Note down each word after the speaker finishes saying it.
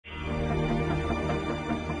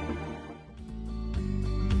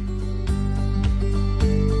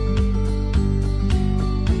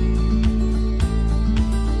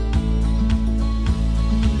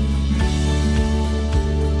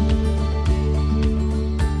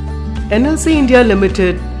NLC India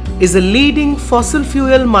Limited is a leading fossil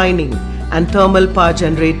fuel mining and thermal power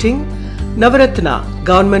generating Navaratna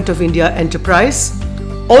Government of India enterprise,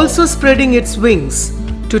 also spreading its wings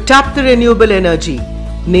to tap the renewable energy,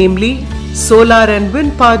 namely solar and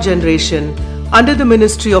wind power generation under the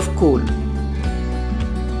Ministry of Coal.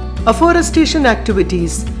 Afforestation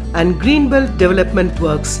activities and greenbelt development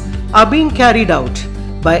works are being carried out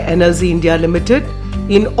by NLC India Limited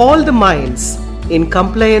in all the mines in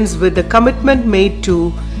compliance with the commitment made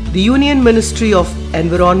to the Union Ministry of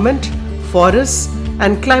Environment, Forests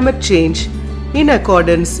and Climate Change in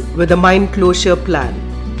accordance with the mine closure plan.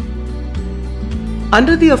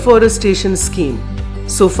 Under the afforestation scheme,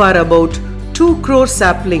 so far about 2 crore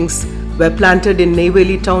saplings were planted in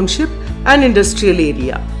Neyveli Township and industrial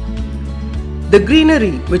area. The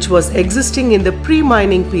greenery which was existing in the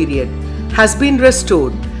pre-mining period has been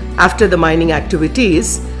restored after the mining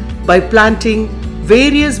activities by planting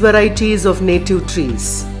various varieties of native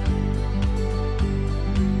trees.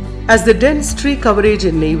 As the dense tree coverage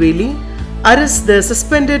in Neyveli arrests the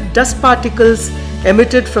suspended dust particles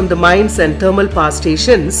emitted from the mines and thermal power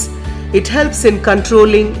stations, it helps in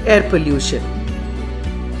controlling air pollution.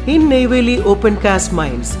 In Neyveli open cast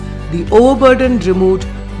mines, the overburden removed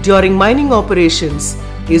during mining operations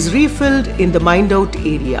is refilled in the mined out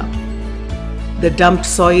area. The dumped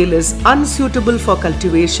soil is unsuitable for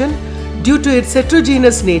cultivation due to its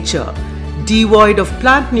heterogeneous nature, devoid of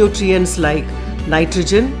plant nutrients like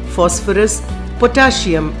nitrogen, phosphorus,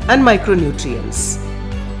 potassium and micronutrients.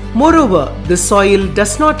 Moreover, the soil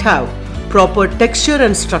does not have proper texture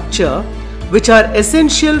and structure which are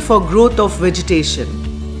essential for growth of vegetation.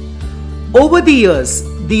 Over the years,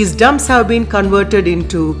 these dumps have been converted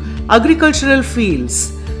into agricultural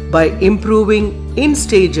fields by improving in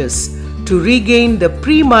stages to regain the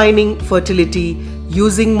pre-mining fertility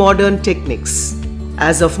using modern techniques.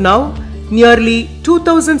 As of now, nearly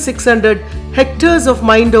 2,600 hectares of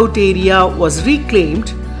mined out area was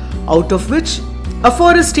reclaimed, out of which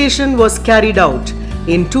afforestation was carried out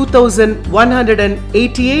in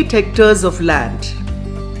 2,188 hectares of land.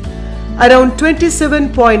 Around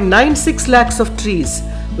 27.96 lakhs of trees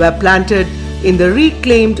were planted in the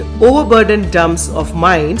reclaimed overburdened dumps of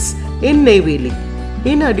mines in Neyveli.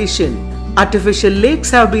 In addition, artificial lakes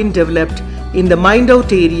have been developed in the mined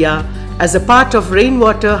out area as a part of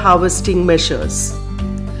rainwater harvesting measures.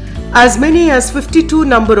 As many as 52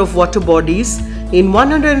 number of water bodies in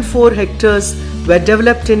 104 hectares were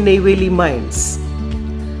developed in Neyveli mines.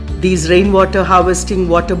 These rainwater harvesting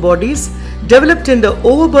water bodies developed in the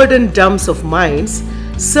overburdened dumps of mines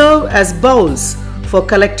serve as bowls for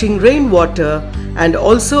collecting rainwater and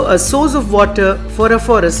also a source of water for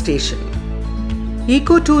afforestation.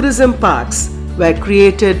 Ecotourism parks were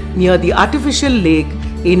created near the artificial lake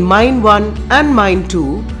in Mine 1 and Mine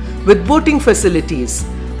 2 with boating facilities,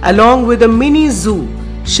 along with a mini zoo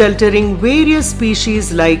sheltering various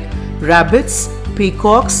species like rabbits,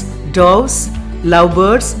 peacocks, doves,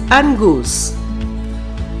 lovebirds and goose.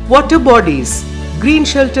 Water bodies, green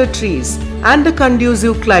shelter trees and a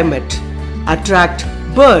conducive climate attract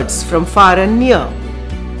birds from far and near.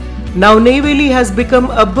 Now Neyveli has become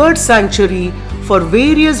a bird sanctuary for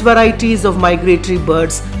various varieties of migratory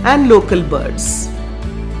birds and local birds.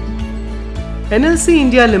 NLC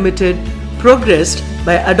India Limited progressed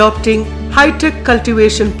by adopting high-tech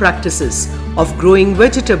cultivation practices of growing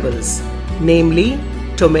vegetables, namely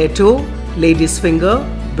tomato, lady's finger,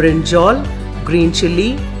 brinjal, green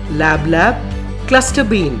chilli, lab, cluster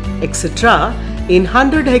bean, etc. in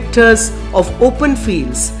 100 hectares of open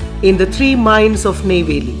fields in the 3 mines of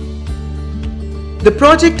Neyveli. The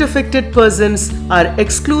project affected persons are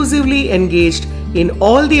exclusively engaged in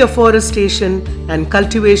all the afforestation and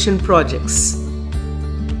cultivation projects.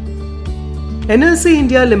 NLC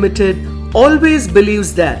India Limited always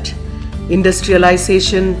believes that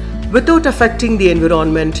industrialization without affecting the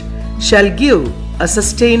environment shall give a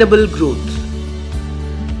sustainable growth.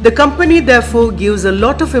 The company therefore gives a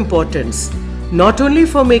lot of importance not only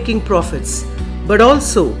for making profits but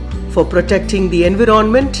also for protecting the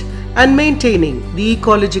environment and maintaining the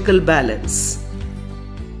ecological balance.